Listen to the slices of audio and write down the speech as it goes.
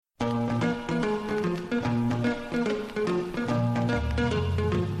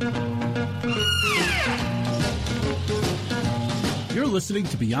listening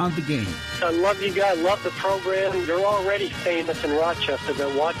to Beyond the Game. I love you guys. Love the program. You're already famous in Rochester,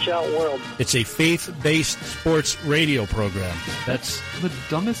 but watch out, world. It's a faith-based sports radio program. That's the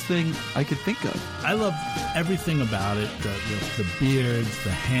dumbest thing I could think of. I love everything about it. The beards,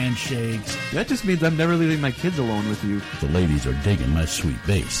 the handshakes. That just means I'm never leaving my kids alone with you. The ladies are digging my sweet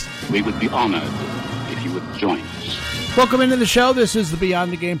bass. We would be honored if you would join us. Welcome into the show. This is the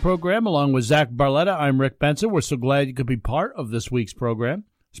Beyond the Game program. Along with Zach Barletta, I'm Rick Benson. We're so glad you could be part of this week's program.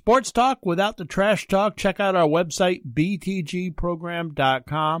 Sports talk without the trash talk. Check out our website,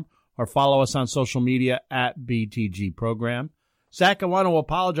 btgprogram.com, or follow us on social media at btgprogram. Zach, I want to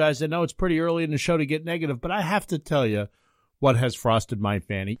apologize. I know it's pretty early in the show to get negative, but I have to tell you what has frosted my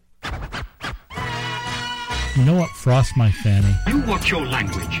fanny. You know what frost my fanny? You watch your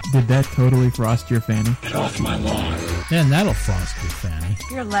language. Did that totally frost your fanny? Get off my lawn. Man, that'll frost your fanny. If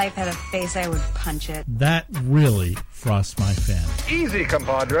your life had a face, I would punch it. That really frosts my fanny. Easy,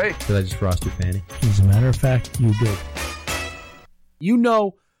 compadre. Did I just frost your fanny? As a matter of fact, you did. You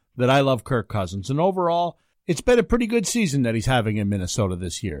know that I love Kirk Cousins, and overall, it's been a pretty good season that he's having in Minnesota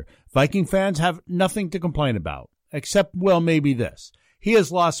this year. Viking fans have nothing to complain about, except, well, maybe this. He has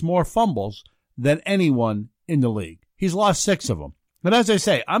lost more fumbles than anyone in the league. He's lost 6 of them. But as I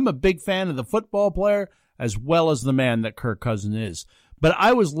say, I'm a big fan of the football player as well as the man that Kirk Cousins is. But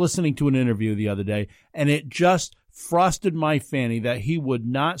I was listening to an interview the other day, and it just frosted my fanny that he would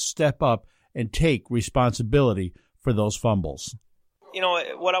not step up and take responsibility for those fumbles. You know,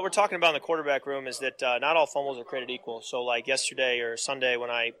 what we're talking about in the quarterback room is that not all fumbles are created equal. So like yesterday or Sunday when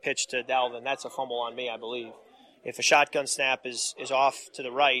I pitched to Dalvin, that's a fumble on me, I believe. If a shotgun snap is off to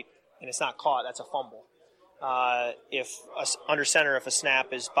the right and it's not caught, that's a fumble. If under center, if a snap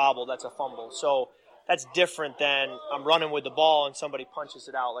is bobbled, that's a fumble. So that's different than I'm running with the ball and somebody punches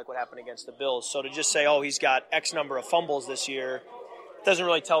it out like what happened against the Bills. So to just say, oh, he's got X number of fumbles this year, doesn't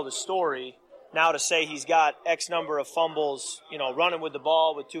really tell the story. Now to say he's got X number of fumbles, you know, running with the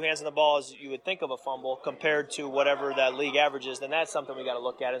ball with 2 hands on the ball as you would think of a fumble compared to whatever that league average is, then that's something we got to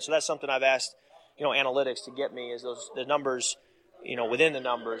look at. And so that's something I've asked, you know, analytics to get me is the numbers, you know, within the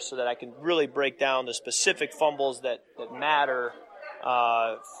numbers so that I can really break down the specific fumbles that matter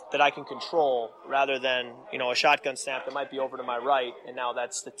that I can control rather than, you know, a shotgun snap that might be over to my right and now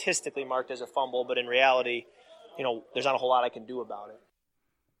that's statistically marked as a fumble, but in reality, you know, there's not a whole lot I can do about it.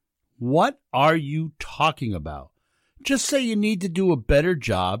 What are you talking about? Just say you need to do a better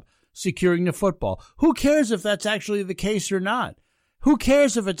job securing the football. Who cares if that's actually the case or not? Who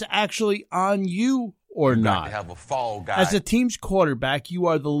cares if it's actually on you or not? To have a fall guy. As a team's quarterback, you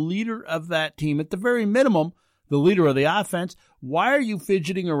are the leader of that team. At the very minimum, the leader of the offense. Why are you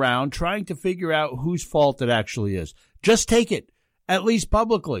fidgeting around trying to figure out whose fault it actually is? Just take it, at least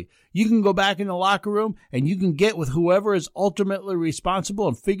publicly. You can go back in the locker room and you can get with whoever is ultimately responsible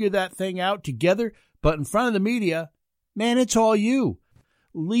and figure that thing out together. But in front of the media, man, it's all you.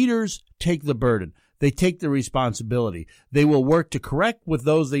 Leaders take the burden. They take the responsibility. They will work to correct with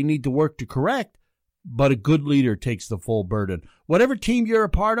those they need to work to correct, but a good leader takes the full burden. Whatever team you're a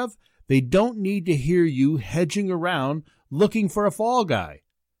part of, they don't need to hear you hedging around looking for a fall guy.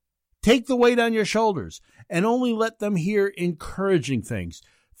 Take the weight on your shoulders and only let them hear encouraging things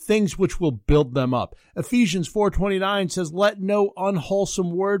which will build them up. Ephesians 4:29 says, "Let no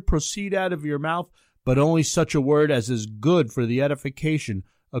unwholesome word proceed out of your mouth, but only such a word as is good for the edification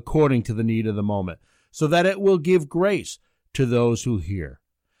according to the need of the moment, so that it will give grace to those who hear."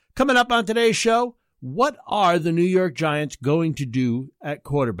 Coming up on today's show, what are the New York Giants going to do at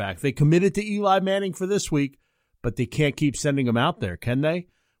quarterback? They committed to Eli Manning for this week, but they can't keep sending him out there, can they?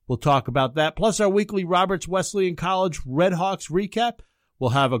 We'll talk about that. Plus our weekly Roberts Wesleyan College Red Hawks recap.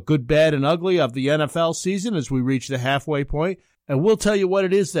 We'll have a good, bad, and ugly of the NFL season as we reach the halfway point. And we'll tell you what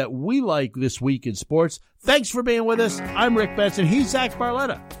it is that we like this week in sports. Thanks for being with us. I'm Rick Benson. He's Zach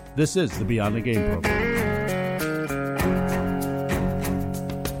Barletta. This is the Beyond the Game program.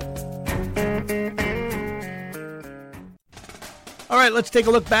 All right, let's take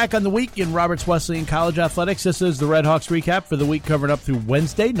a look back on the week in Roberts Wesleyan College athletics. This is the Red Hawks recap for the week covered up through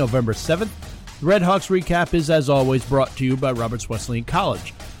Wednesday, November 7th. The Red Hawks recap is, as always, brought to you by Roberts Wesleyan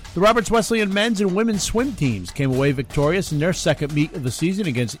College. The Roberts Wesleyan men's and women's swim teams came away victorious in their second meet of the season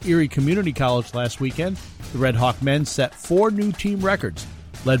against Erie Community College last weekend. The Red Hawk men set 4 new team records,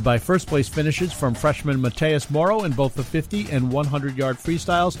 led by first-place finishes from freshman Mateus Morrow in both the 50 and 100-yard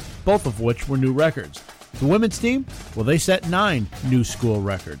freestyles, both of which were new records. The women's team, well, they set 9 new school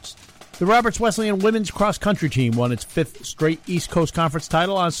records. The Roberts Wesleyan women's cross-country team won its 5th straight East Coast Conference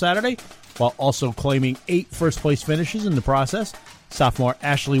title on Saturday, while also claiming 8 first-place finishes in the process. Sophomore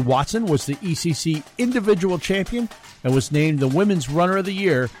Ashley Watson was the ECC individual champion and was named the Women's Runner of the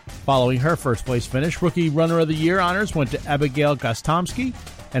Year following her first-place finish. Rookie Runner of the Year honors went to Abigail Gostomski,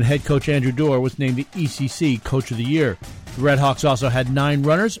 and head coach Andrew Dorr was named the ECC Coach of the Year. The Redhawks also had 9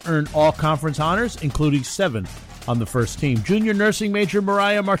 runners earn all-conference honors, including 7 on the first team. Junior nursing major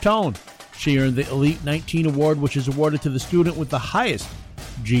Mariah Martone. She earned the Elite 19 award, which is awarded to the student with the highest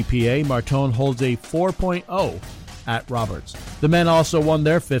GPA. Martone holds a 4.0 at Roberts. The men also won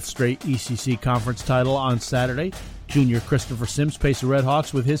their 5th straight ECC conference title on Saturday. Junior Christopher Sims paced the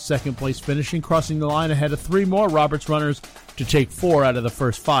Redhawks with his second-place finishing, crossing the line ahead of 3 more Roberts runners to take 4 out of the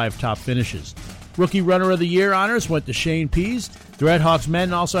first 5 top finishes. Rookie Runner of the Year honors went to Shane Pease. The Redhawks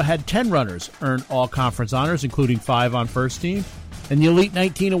men also had 10 runners earn all-conference honors, including 5 on first team. And the Elite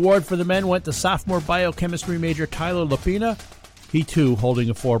 19 award for the men went to sophomore biochemistry major Tyler Lapina, he too holding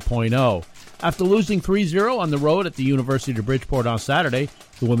a 4.0. After losing 3-0 on the road at the University of Bridgeport on Saturday,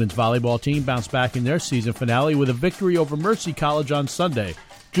 the women's volleyball team bounced back in their season finale with a victory over Mercy College on Sunday.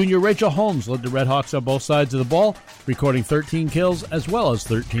 Junior Rachel Holmes led the Redhawks on both sides of the ball, recording 13 kills as well as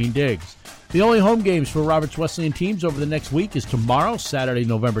 13 digs. The only home games for Roberts Wesleyan teams over the next week is tomorrow, Saturday,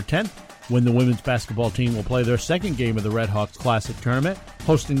 November 10th, when the women's basketball team will play their second game of the Redhawks Classic Tournament,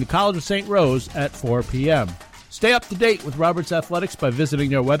 hosting the College of St. Rose at 4 p.m. Stay up to date with Roberts Athletics by visiting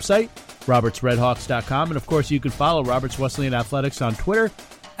their website, robertsredhawks.com, and of course you can follow Roberts Wesleyan Athletics on Twitter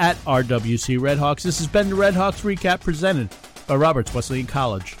at RWC Redhawks. This has been the Redhawks Recap presented by Roberts Wesleyan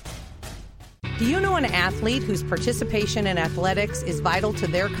College. Do you know an athlete whose participation in athletics is vital to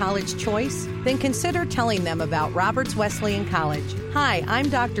their college choice? Then consider telling them about Roberts Wesleyan College. Hi, I'm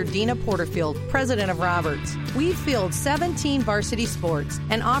Dr. Dina Porterfield, president of Roberts. We field 17 varsity sports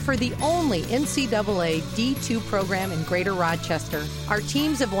and offer the only NCAA D2 program in Greater Rochester. Our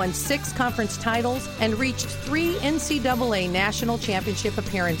teams have won 6 conference titles and reached 3 NCAA national championship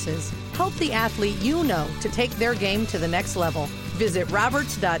appearances. Help the athlete you know to take their game to the next level. Visit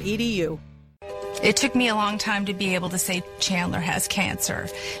roberts.edu. It took me a long time to be able to say Chandler has cancer,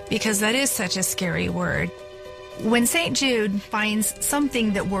 because that is such a scary word. When St. Jude finds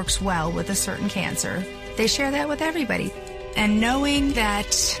something that works well with a certain cancer, they share that with everybody. And knowing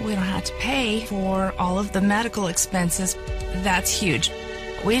that we don't have to pay for all of the medical expenses, that's huge.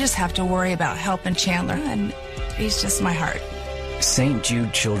 We just have to worry about helping Chandler, and he's just my heart. St.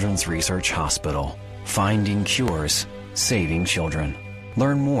 Jude Children's Research Hospital. Finding cures, saving children.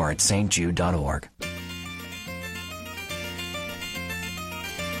 Learn more at stjude.org.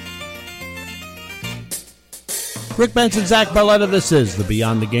 Rick Benson, Zach Barletta, this is the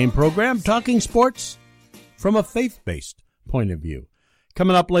Beyond the Game program, talking sports from a faith-based point of view.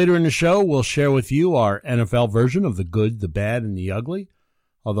 Coming up later in the show, we'll share with you our NFL version of the good, the bad, and the ugly.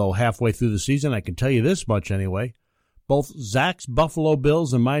 Although halfway through the season, I can tell you this much anyway. Both Zach's Buffalo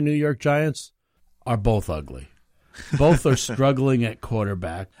Bills and my New York Giants are both ugly. Both are struggling at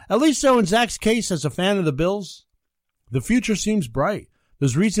quarterback. At least so in Zach's case, as a fan of the Bills, the future seems bright.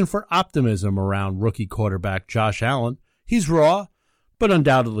 There's reason for optimism around rookie quarterback Josh Allen. He's raw, but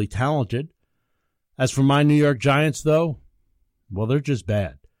undoubtedly talented. As for my New York Giants, though, well, they're just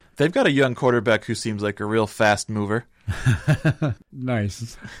bad. They've got a young quarterback who seems like a real fast mover.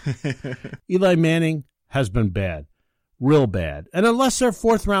 Nice. Eli Manning has been bad. Real bad. And unless their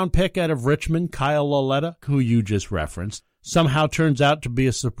 4th-round pick out of Richmond, Kyle Lauletta, who you just referenced, somehow turns out to be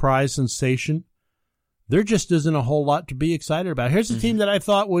a surprise sensation, there just isn't a whole lot to be excited about. Here's a team that I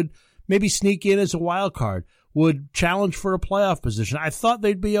thought would maybe sneak in as a wild card, would challenge for a playoff position. I thought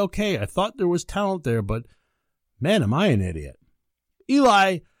they'd be okay. I thought there was talent there, but man, am I an idiot.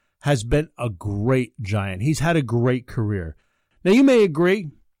 Eli has been a great Giant. He's had a great career. Now, you may agree,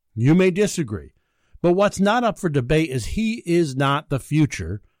 you may disagree. But what's not up for debate is he is not the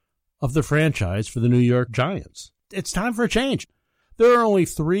future of the franchise for the New York Giants. It's time for a change. There are only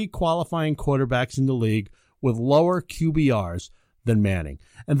 3 qualifying quarterbacks in the league with lower QBRs than Manning,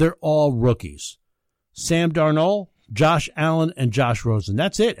 and they're all rookies. Sam Darnold, Josh Allen, and Josh Rosen.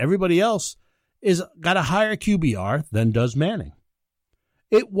 That's it. Everybody else is got a higher QBR than does Manning.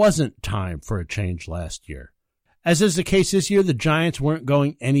 It wasn't time for a change last year. As is the case this year, the Giants weren't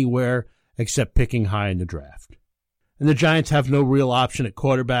going anywhere except picking high in the draft. And the Giants have no real option at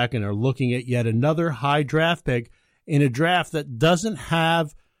quarterback and are looking at yet another high draft pick in a draft that doesn't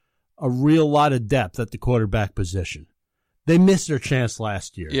have a real lot of depth at the quarterback position. They missed their chance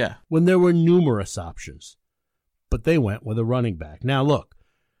last year when there were numerous options. But they went with a running back. Now look,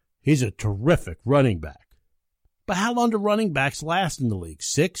 he's a terrific running back. But how long do running backs last in the league?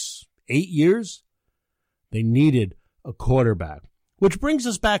 6, 8 years? They needed a quarterback. Which brings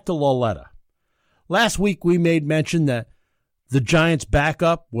us back to Lauletta. Last week we made mention that The Giants'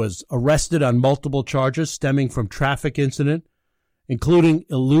 backup was arrested on multiple charges stemming from traffic incident, including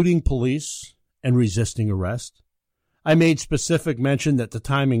eluding police and resisting arrest. I made specific mention that the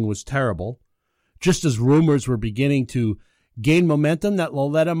timing was terrible. Just as rumors were beginning to gain momentum that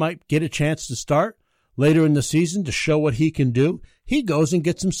Lauletta might get a chance to start later in the season to show what he can do, he goes and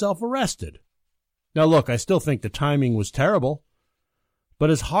gets himself arrested. Now look, I still think the timing was terrible, but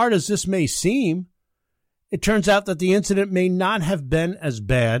as hard as this may seem, it turns out that the incident may not have been as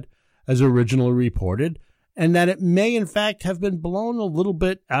bad as originally reported, and that it may in fact have been blown a little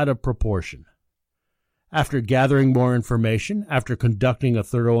bit out of proportion. After gathering more information, after conducting a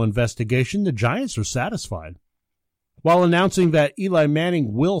thorough investigation, the Giants are satisfied. While announcing that Eli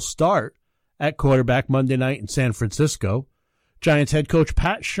Manning will start at quarterback Monday night in San Francisco, Giants head coach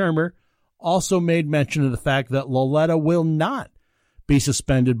Pat Shurmur also made mention of the fact that Lauletta will not be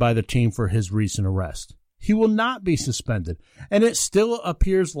suspended by the team for his recent arrest. He will not be suspended, and it still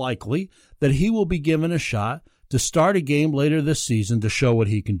appears likely that he will be given a shot to start a game later this season to show what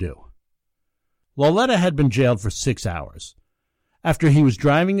he can do. Lauletta had been jailed for 6 hours. After he was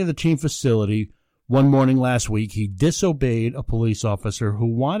driving to the team facility one morning last week, he disobeyed a police officer who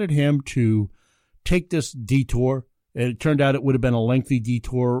wanted him to take this detour. It turned out it would have been a lengthy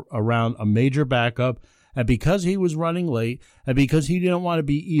detour around a major backup, and because he was running late, and because he didn't want to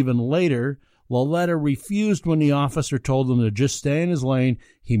be even later, Lauletta refused when the officer told him to just stay in his lane.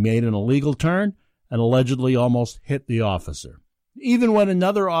 He made an illegal turn and allegedly almost hit the officer. Even when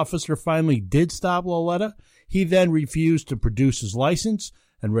another officer finally did stop Lauletta, he then refused to produce his license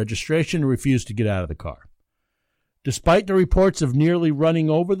and registration and refused to get out of the car. Despite the reports of nearly running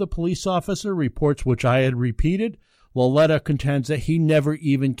over the police officer, reports which I had repeated, Lauletta contends that he never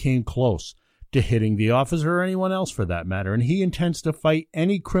even came close to hitting the officer or anyone else for that matter, and he intends to fight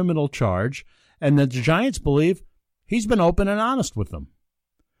any criminal charge, and the Giants believe he's been open and honest with them.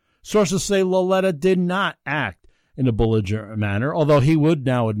 Sources say Lauletta did not act in a belligerent manner, although he would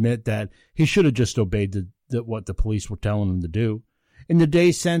now admit that he should have just obeyed what the police were telling him to do. In the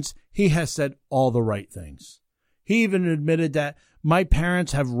day since, he has said all the right things. He even admitted that my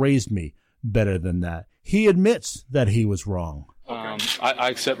parents have raised me better than that. He admits that he was wrong. I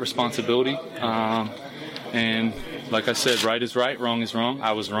accept responsibility, and like I said, right is right, wrong is wrong.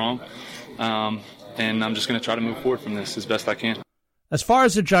 I was wrong, and I'm just going to try to move forward from this as best I can. As far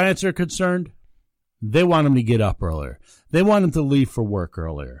as the Giants are concerned, they want him to get up earlier. They want him to leave for work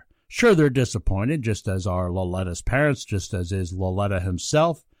earlier. Sure, they're disappointed, just as are Lauletta's parents, just as is Lauletta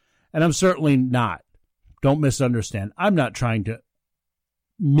himself, and I'm certainly not. Don't misunderstand. I'm not trying to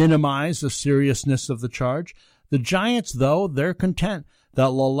minimize the seriousness of the charge. The Giants, though, they're content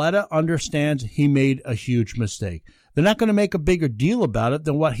that Lauletta understands he made a huge mistake. They're not going to make a bigger deal about it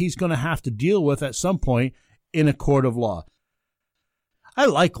than what he's going to have to deal with at some point in a court of law. I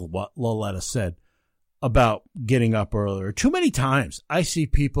like what Lauletta said about getting up earlier. Too many times I see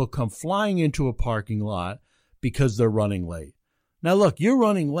people come flying into a parking lot because they're running late. Now, look, you're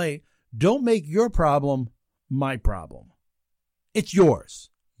running late. Don't make your problem my problem. It's yours.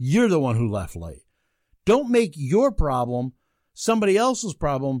 You're the one who left late. Don't make your problem somebody else's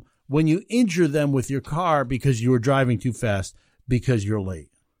problem when you injure them with your car because you were driving too fast because you're late.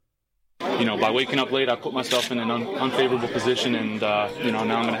 By waking up late, I put myself in an unfavorable position, and, now I'm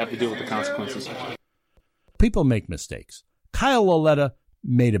going to have to deal with the consequences. People make mistakes. Kyle Lauletta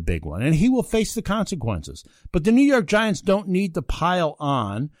made a big one, and he will face the consequences. But the New York Giants don't need to pile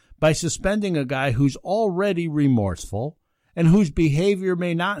on by suspending a guy who's already remorseful and whose behavior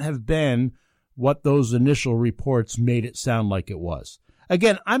may not have been what those initial reports made it sound like it was.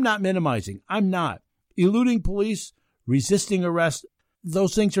 Again, I'm not minimizing. I'm not. Eluding police, resisting arrest,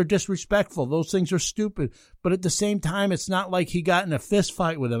 those things are disrespectful. Those things are stupid. But at the same time, it's not like he got in a fist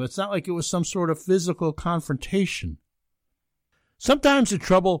fight with them. It's not like it was some sort of physical confrontation. Sometimes the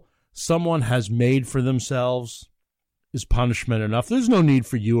trouble someone has made for themselves is punishment enough. There's no need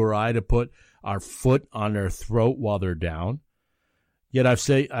for you or I to put our foot on their throat while they're down. Yet I've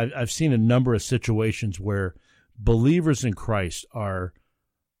seen a number of situations where believers in Christ are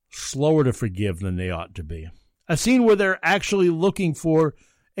slower to forgive than they ought to be. I've seen where they're actually looking for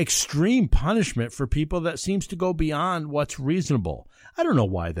extreme punishment for people that seems to go beyond what's reasonable. I don't know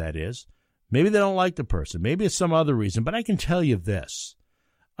why that is. Maybe they don't like the person. Maybe it's some other reason. But I can tell you this.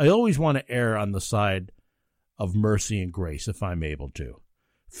 I always want to err on the side of mercy and grace if I'm able to.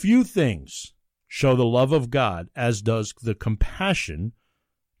 Few things show the love of God as does the compassion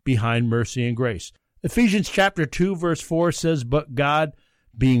behind mercy and grace. Ephesians chapter 2 verse 4 says, "But God,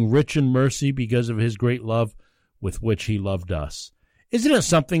 being rich in mercy because of his great love with which he loved us." Isn't it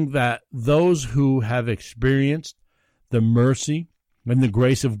something that those who have experienced the mercy and the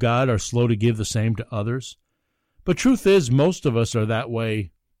grace of God are slow to give the same to others. But truth is, most of us are that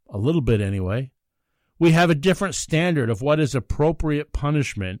way a little bit anyway. We have a different standard of what is appropriate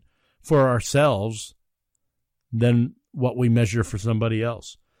punishment for ourselves than what we measure for somebody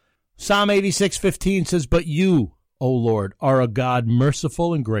else. Psalm 86:15 says, "But you, O Lord, are a God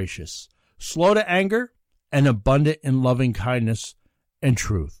merciful and gracious, slow to anger and abundant in loving kindness and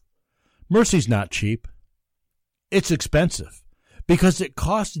truth." Mercy's not cheap. It's expensive because it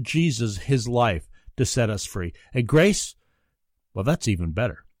cost Jesus his life to set us free. And grace, well, that's even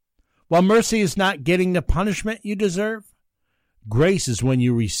better. While mercy is not getting the punishment you deserve, grace is when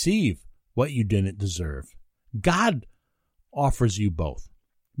you receive what you didn't deserve. God offers you both.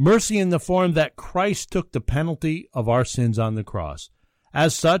 Mercy in the form that Christ took the penalty of our sins on the cross.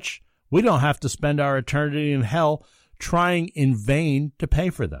 As such, we don't have to spend our eternity in hell trying in vain to pay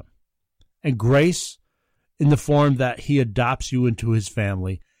for them. And grace in the form that he adopts you into his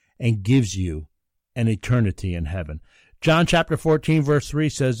family and gives you an eternity in heaven. John chapter 14, verse 3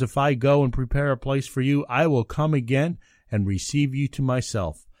 says, "If I go and prepare a place for you, I will come again and receive you to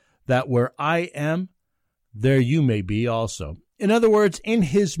myself, that where I am, there you may be also." In other words, in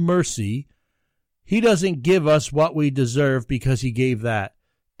his mercy, he doesn't give us what we deserve because he gave that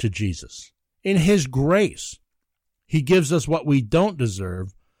to Jesus. In his grace, he gives us what we don't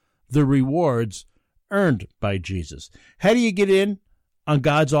deserve, the rewards earned by Jesus. How do you get in on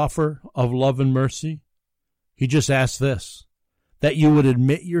God's offer of love and mercy? He just asks this, that you would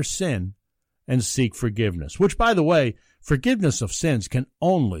admit your sin and seek forgiveness, which, by the way, forgiveness of sins can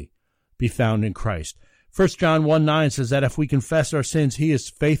only be found in Christ. 1 John 1:9 says that if we confess our sins, he is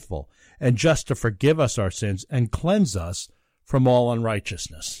faithful and just to forgive us our sins and cleanse us from all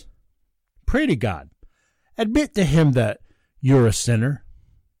unrighteousness. Pray to God. Admit to him that you're a sinner.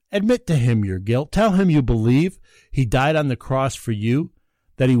 Admit to him your guilt. Tell him you believe he died on the cross for you,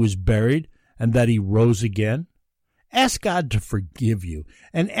 that he was buried, and that he rose again. Ask God to forgive you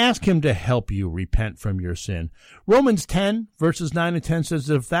and ask him to help you repent from your sin. Romans 10, verses 9 and 10 says,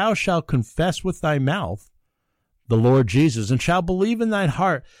 "If thou shalt confess with thy mouth the Lord Jesus and shalt believe in thine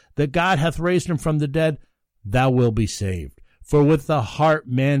heart that God hath raised him from the dead, thou wilt be saved. For with the heart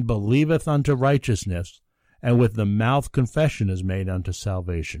man believeth unto righteousness, and with the mouth confession is made unto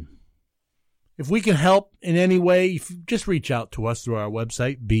salvation." If we can help in any way, just reach out to us through our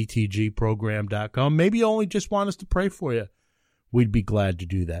website, btgprogram.com. Maybe you only just want us to pray for you. We'd be glad to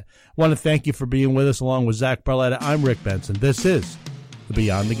do that. I want to thank you for being with us along with Zach Barletta. I'm Rick Benson. This is the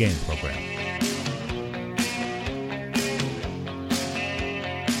Beyond the Game program.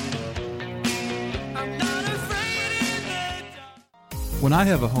 When I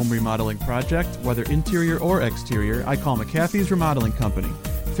have a home remodeling project, whether interior or exterior, I call McAfee's Remodeling Company.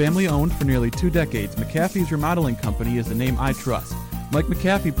 Family owned for nearly 2 decades, McAfee's Remodeling Company is the name I trust. Mike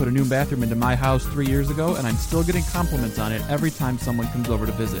McAfee put a new bathroom into my house 3 years ago, and I'm still getting compliments on it every time someone comes over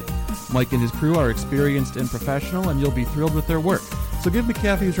to visit. Mike and his crew are experienced and professional, and you'll be thrilled with their work. So give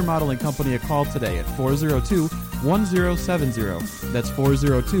McAfee's Remodeling Company a call today at 402-1070. That's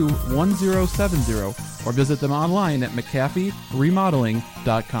 402-1070, or visit them online at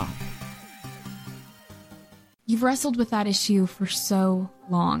McAfeeRemodeling.com. You've wrestled with that issue for so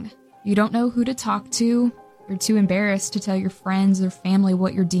long. You don't know who to talk to. You're too embarrassed to tell your friends or family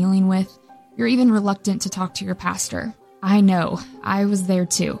what you're dealing with. You're even reluctant to talk to your pastor. I know, I was there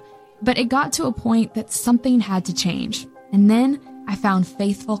too. But it got to a point that something had to change. And then I found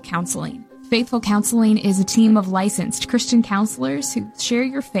Faithful Counseling. Faithful Counseling is a team of licensed Christian counselors who share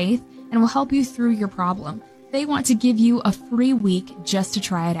your faith and will help you through your problem. They want to give you a free week just to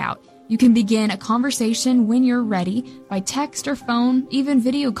try it out. You can begin a conversation when you're ready by text or phone, even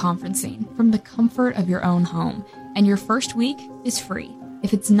video conferencing from the comfort of your own home. And your first week is free.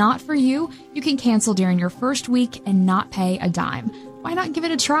 If it's not for you, you can cancel during your first week and not pay a dime. Why not give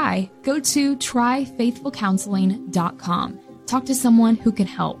it a try? Go to tryfaithfulcounseling.com. Talk to someone who can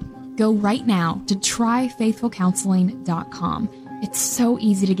help. Go right now to tryfaithfulcounseling.com. It's so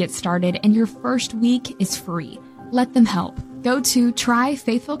easy to get started, and your first week is free. Let them help. Go to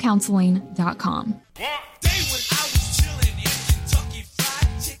tryfaithfulcounseling.com.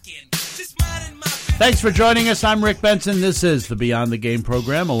 Thanks for joining us. I'm Rick Benson. This is the Beyond the Game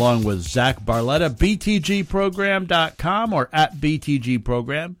program, along with Zach Barletta, btgprogram.com or at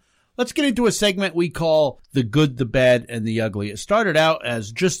btgprogram. Let's get into a segment we call The Good, the Bad, and the Ugly. It started out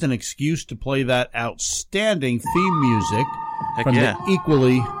as just an excuse to play that outstanding theme music from the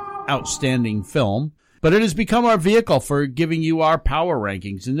equally outstanding film. But it has become our vehicle for giving you our power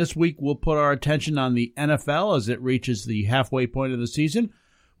rankings. And this week, we'll put our attention on the NFL as it reaches the halfway point of the season.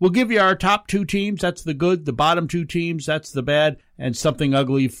 We'll give you our top 2 teams. That's the good. The bottom 2 teams, that's the bad. And something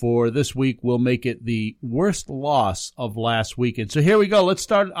ugly for this week. We'll make it the worst loss of last weekend. So here we go. Let's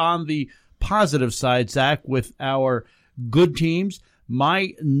start on the positive side, Zach, with our good teams.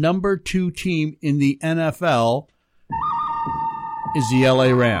 My number 2 team in the NFL is the LA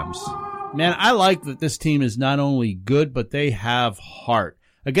Rams. Man, I like that this team is not only good, but they have heart.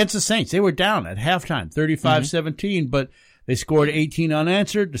 Against the Saints, they were down at halftime, 35-17, but they scored 18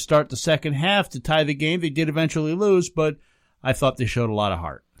 unanswered to start the second half to tie the game. They did eventually lose, but I thought they showed a lot of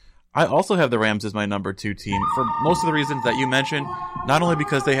heart. I also have the Rams as my number 2 team for most of the reasons that you mentioned, not only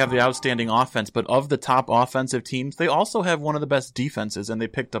because they have the outstanding offense, but of the top offensive teams, they also have one of the best defenses, and they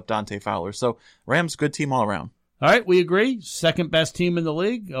picked up Dante Fowler. So Rams, good team all around. All right, we agree. Second best team in the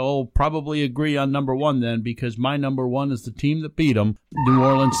league. I'll probably agree on number 1 then, because my number 1 is the team that beat them, New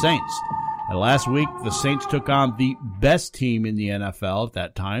Orleans Saints. And last week, the Saints took on the best team in the NFL at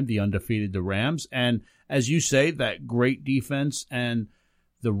that time, the undefeated the Rams. And as you say, that great defense, and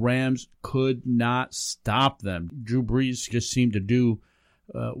the Rams could not stop them. Drew Brees just seemed to do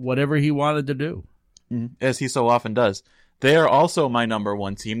whatever he wanted to do. As he so often does. They are also my number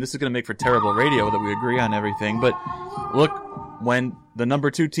 1 team. This is going to make for terrible radio that we agree on everything. But look, when the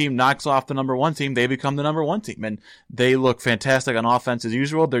number 2 team knocks off the number 1 team, they become the number 1 team. And they look fantastic on offense as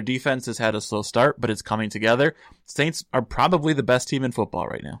usual. Their defense has had a slow start, but it's coming together. Saints are probably the best team in football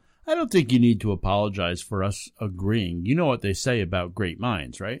right now. I don't think you need to apologize for us agreeing. You know what they say about great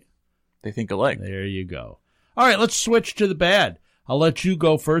minds, right? They think alike. There you go. All right, let's switch to the bad. I'll let you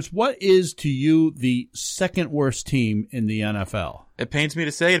go first. What is, to you, the second worst team in the NFL? It pains me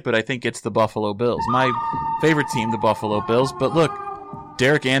to say it, but I think it's the Buffalo Bills. My favorite team, the Buffalo Bills. But look,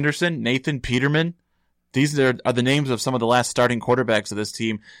 Derek Anderson, Nathan Peterman, these are the names of some of the last starting quarterbacks of this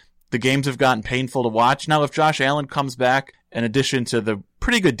team. The games have gotten painful to watch. Now, if Josh Allen comes back, in addition to the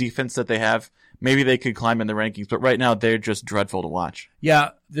pretty good defense that they have, maybe they could climb in the rankings. But right now, they're just dreadful to watch.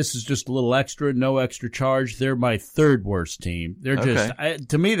 Yeah, this is just a little extra, no extra charge. They're my third worst team. They're just,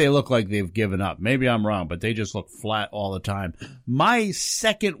 to me, they look like they've given up. Maybe I'm wrong, but they just look flat all the time. My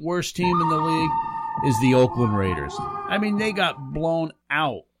second worst team in the league is the Oakland Raiders. I mean, they got blown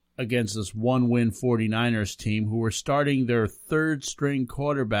out against this one-win 49ers team who were starting their third-string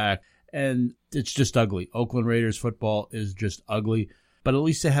quarterback, and it's just ugly. Oakland Raiders football is just ugly, but at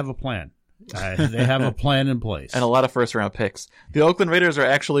least they have a plan. They have a plan in place. And a lot of first-round picks. The Oakland Raiders are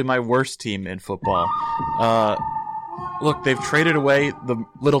actually my worst team in football. Look, they've traded away the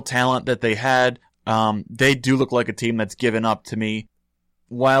little talent that they had. They do look like a team that's given up to me.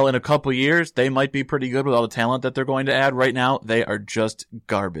 While in a couple years, they might be pretty good with all the talent that they're going to add. Right now, they are just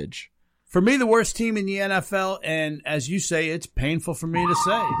garbage. For me, the worst team in the NFL, and as you say, it's painful for me to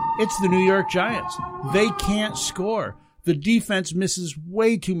say, it's the New York Giants. They can't score. The defense misses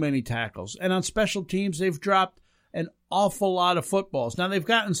way too many tackles. And on special teams, they've dropped an awful lot of footballs. Now, they've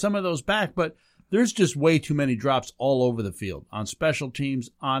gotten some of those back, but there's just way too many drops all over the field on special teams,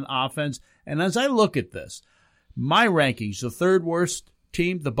 on offense. And as I look at this, my rankings, the third worst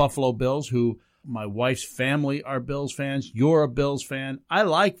team, the Buffalo Bills, who my wife's family are Bills fans. You're a Bills fan. I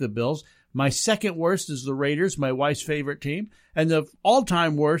like the Bills. My second worst is the Raiders, my wife's favorite team. And the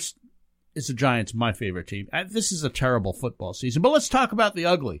all-time worst is the Giants, my favorite team. This is a terrible football season. But let's talk about the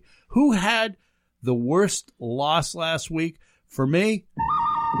ugly. Who had the worst loss last week? For me,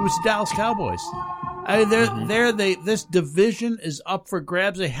 it was the Dallas Cowboys. This division is up for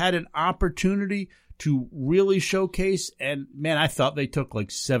grabs. They had an opportunity to really showcase, and man, I thought they took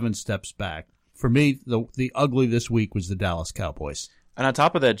like 7 steps back. For me, the ugly this week was the Dallas Cowboys. And on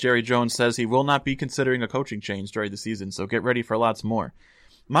top of that, Jerry Jones says he will not be considering a coaching change during the season, so get ready for lots more.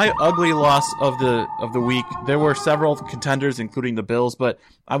 My ugly loss of the week, there were several contenders, including the Bills, but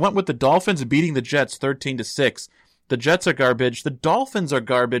I went with the Dolphins beating the Jets 13-6. The Jets are garbage. The Dolphins are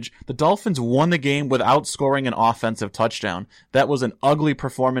garbage. The Dolphins won the game without scoring an offensive touchdown. That was an ugly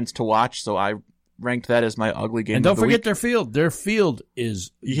performance to watch, so I ranked that as my ugly game. And don't forget their field. Their field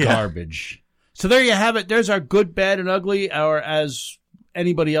is garbage. So there you have it. There's our good, bad, and ugly, or as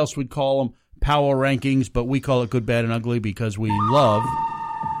anybody else would call them, power rankings, but we call it good, bad, and ugly because we love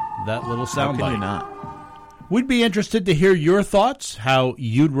that little soundbite. How can you not? We'd be interested to hear your thoughts, how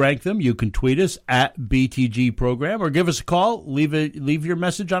you'd rank them. You can tweet us at BTG Program or give us a call. Leave your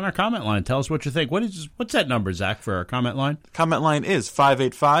message on our comment line. Tell us what you think. What's that number, Zach, for our comment line? Comment line is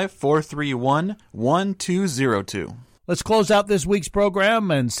 585-431-1202. Let's close out this week's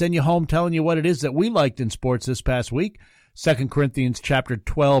program and send you home telling you what it is that we liked in sports this past week. 2 Corinthians chapter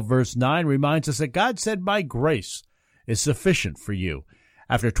 12, verse 9 reminds us that God said, "My grace is sufficient for you."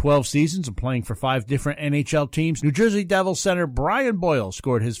 After 12 seasons and playing for 5 different NHL teams, New Jersey Devils center Brian Boyle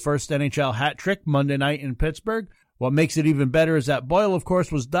scored his first NHL hat trick Monday night in Pittsburgh. What makes it even better is that Boyle, of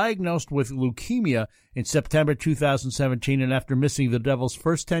course, was diagnosed with leukemia in September 2017, and after missing the Devils'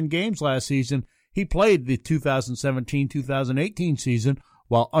 first 10 games last season, he played the 2017-2018 season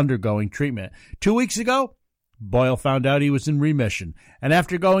while undergoing treatment. 2 weeks ago, Boyle found out he was in remission, and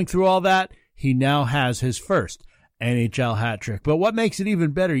after going through all that, he now has his first NHL hat trick. But what makes it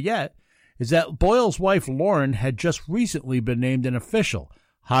even better yet is that Boyle's wife, Lauren, had just recently been named an official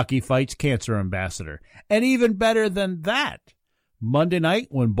Hockey Fights Cancer Ambassador. And even better than that, Monday night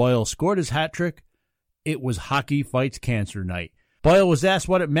when Boyle scored his hat trick, it was Hockey Fights Cancer Night. Boyle was asked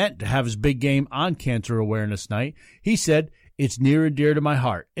what it meant to have his big game on Cancer Awareness Night. He said, "It's near and dear to my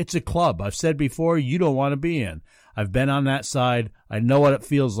heart. It's a club I've said before you don't want to be in. I've been on that side. I know what it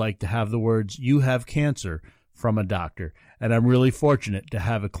feels like to have the words, 'You have cancer,' from a doctor, and I'm really fortunate to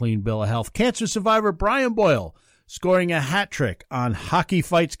have a clean bill of health." Cancer survivor Brian Boyle scoring a hat trick on Hockey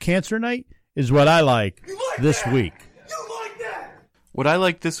Fights Cancer Night is what I like this week. What I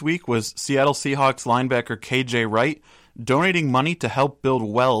liked this week was Seattle Seahawks linebacker KJ Wright donating money to help build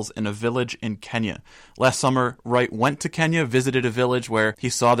wells in a village in Kenya. Last summer, Wright went to Kenya, visited a village where he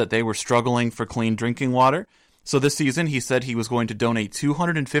saw that they were struggling for clean drinking water. So this season, he said he was going to donate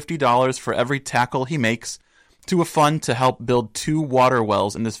 $250 for every tackle he makes to a fund to help build 2 water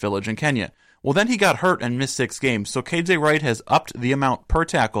wells in this village in Kenya. Well, then he got hurt and missed 6 games, so KJ Wright has upped the amount per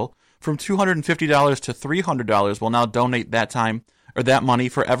tackle from $250 to $300. Will now donate that money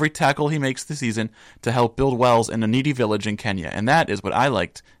for every tackle he makes this season to help build wells in a needy village in Kenya. And that is what I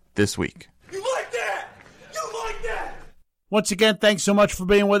liked this week. You like that? You like that? Once again, thanks so much for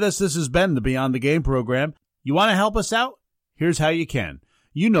being with us. This has been the Beyond the Game program. You want to help us out? Here's how you can.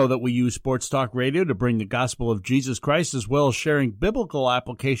 You know that we use Sports Talk Radio to bring the gospel of Jesus Christ as well as sharing biblical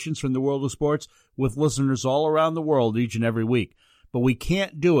applications from the world of sports with listeners all around the world each and every week. But we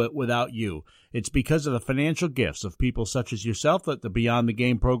can't do it without you. It's because of the financial gifts of people such as yourself that the Beyond the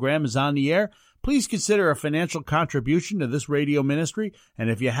Game program is on the air. Please consider a financial contribution to this radio ministry, and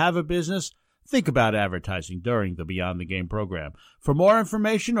if you have a business, think about advertising during the Beyond the Game program. For more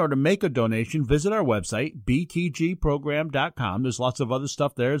information or to make a donation, visit our website, btgprogram.com. There's lots of other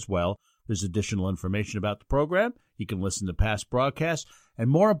stuff there as well. There's additional information about the program. You can listen to past broadcasts. And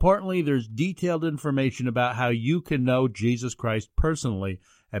more importantly, there's detailed information about how you can know Jesus Christ personally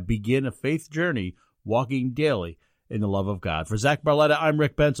and begin a faith journey walking daily in the love of God. For Zach Barletta, I'm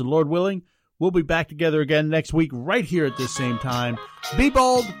Rick Benson. Lord willing, we'll be back together again next week right here at this same time. Be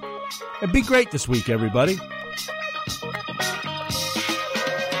bold and be great this week, everybody.